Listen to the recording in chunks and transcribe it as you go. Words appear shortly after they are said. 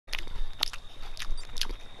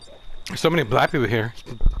There's so many black people here.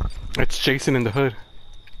 It's Jason in the hood.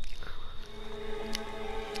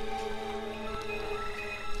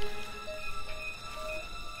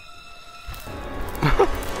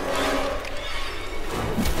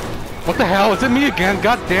 What the hell? Is it me again?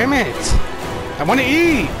 God damn it! I want to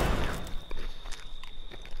eat!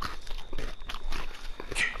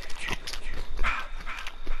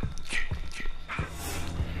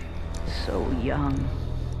 So young.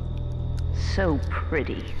 So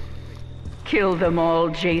pretty. Kill them all,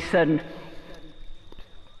 Jason.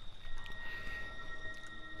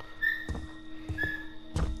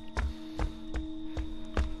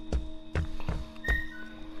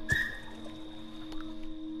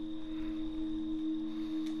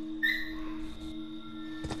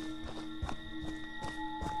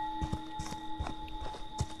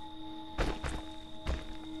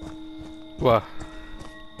 What?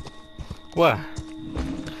 What?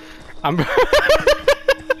 I'm...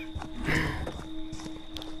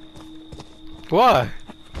 What?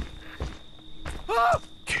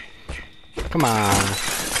 Come on.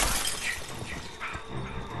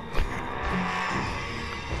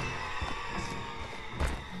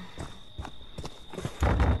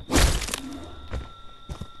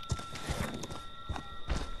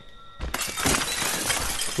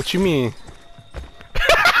 What you mean?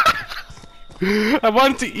 I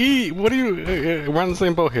wanted to eat. What are you? We're on the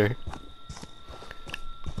same boat here.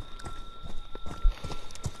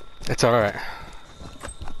 It's all right.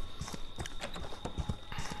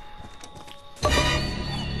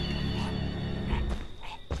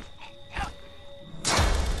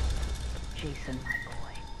 Jason, my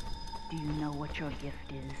boy, do you know what your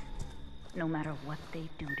gift is? No matter what they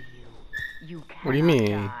do to you, you cannot What do you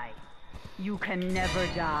mean? die. You can never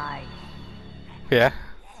die. Yeah.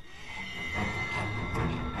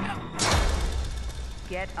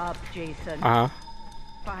 Get up, Jason. Uh huh.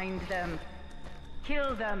 Find them.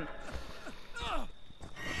 Kill them.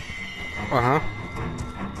 Uh huh.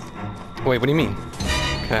 Wait, what do you mean?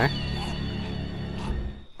 Okay.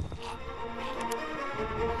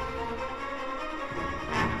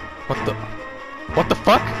 What the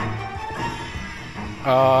fuck?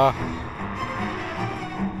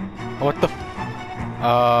 What the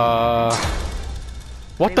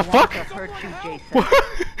what the fuck?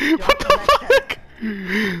 What the fuck?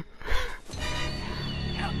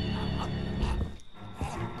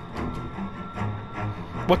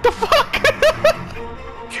 What the fuck?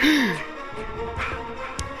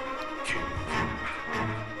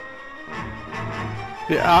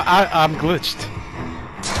 Yeah, I'm glitched.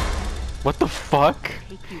 What the fuck?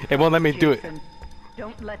 It won't let me do it.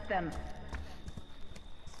 Don't let them.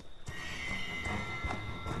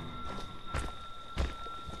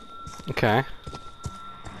 Okay.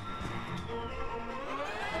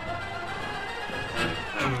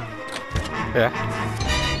 Yeah.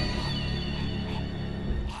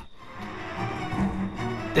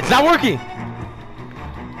 It's not working!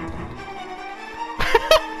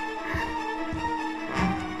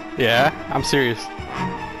 Yeah, I'm serious.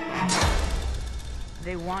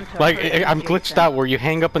 They want to Like, hurt you, I'm glitched Jason. out where you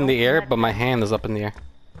hang up in the Don't air, let but my them. hand is up in the air.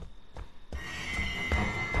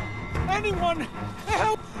 Anyone!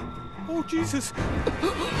 Help! Oh, Jesus!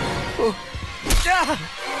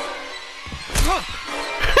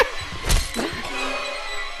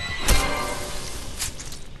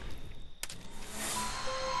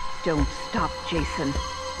 Don't stop, Jason.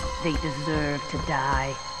 They deserve to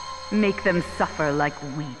die. Make them suffer like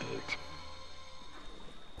we did.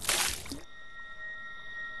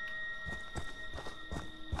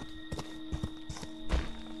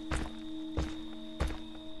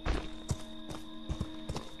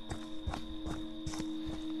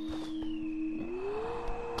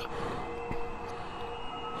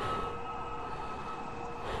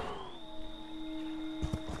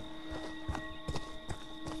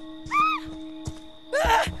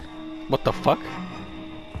 What the fuck?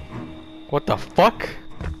 What the fuck?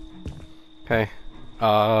 Okay.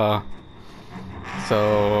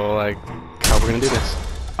 So, like, how we gonna do this?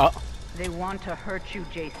 Oh. They want to hurt you,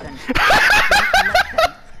 Jason.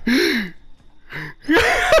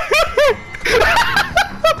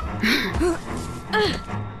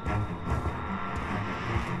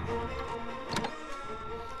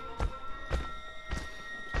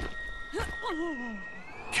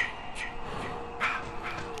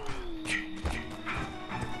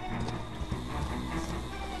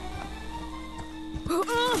 Don't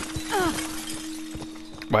let them.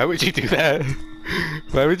 Why would you do that?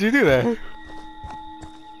 Why would you do that?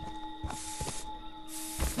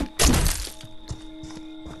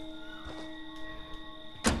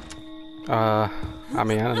 I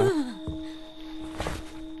mean, I don't know.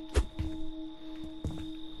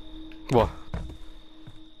 What?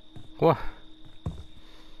 What?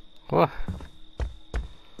 What?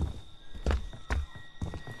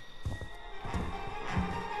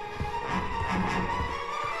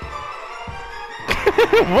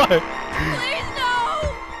 What? Please no!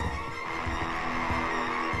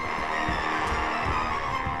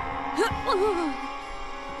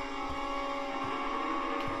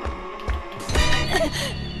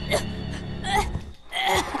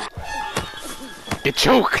 Get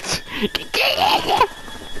choked!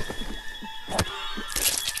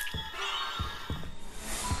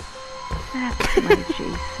 That's my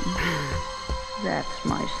Jason. That's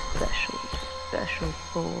my special, special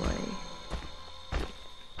boy.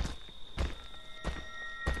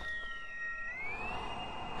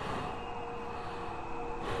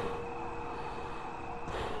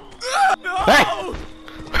 Hey!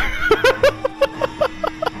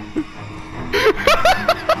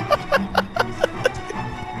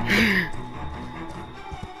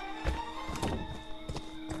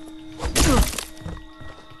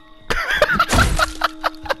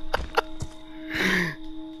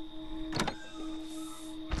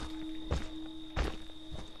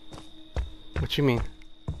 What you mean?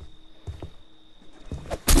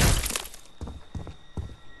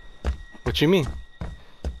 What you mean?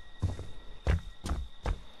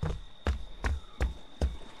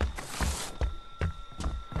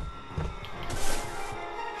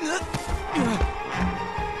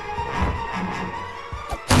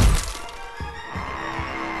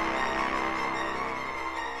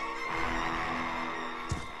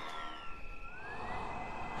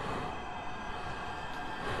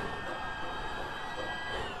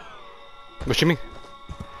 What you mean?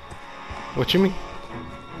 What you mean?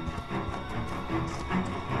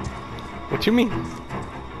 What you mean?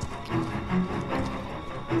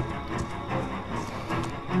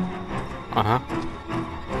 Uh-huh.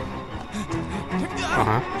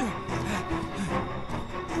 Uh-huh.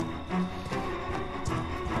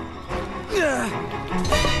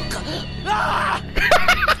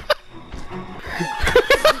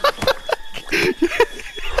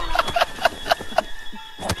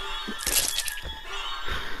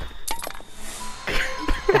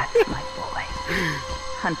 That's my boy.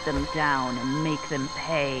 Hunt them down and make them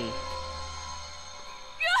pay.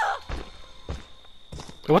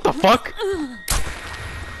 What the fuck?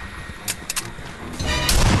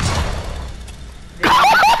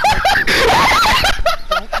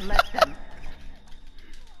 Don't let them.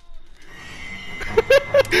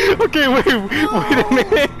 Okay, wait a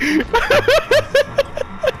minute.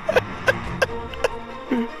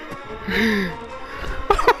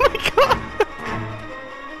 Oh my god!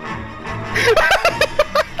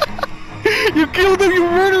 You killed him, you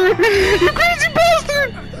murderer! You crazy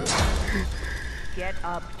bastard! Get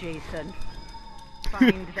up, Jason.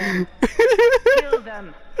 Find them. Kill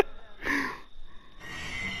them.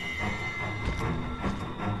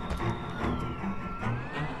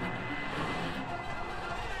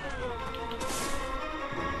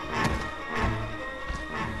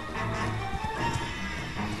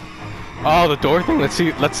 Oh, the door thing? Let's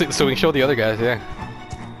see, so we can show the other guys, yeah.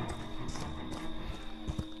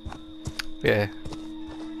 Yeah.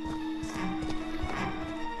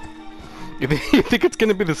 You think it's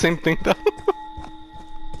gonna be the same thing, though?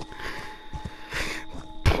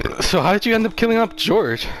 So how did you end up killing up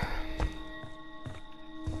George?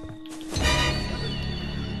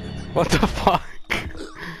 What the fuck?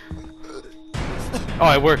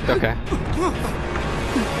 Oh, it worked, okay.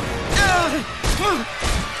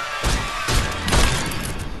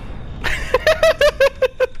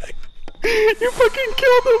 You fucking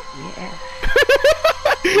killed him! Yes.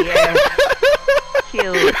 Yes.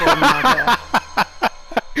 Kill for mother.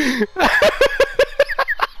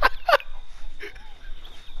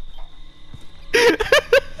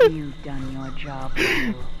 You've done your job,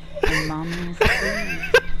 Lou, and Mommy is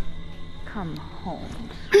pleased. Come home,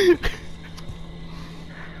 sweet.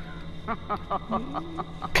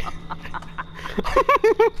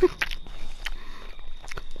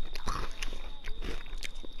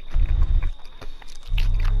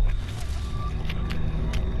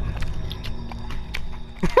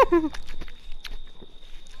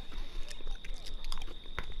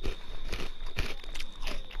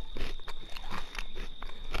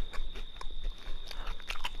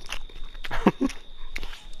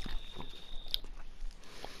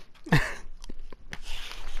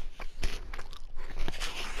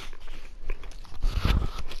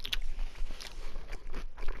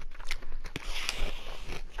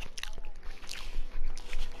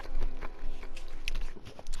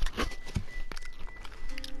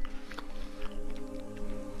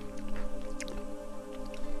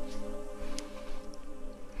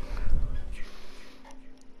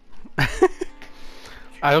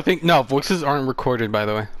 I don't think no voices aren't recorded. By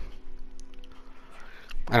the way,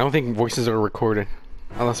 I don't think voices are recorded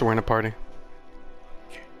unless we're in a party.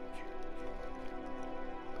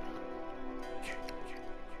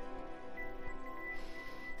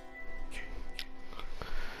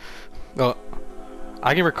 Oh,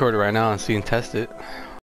 I can record it right now and see and test it.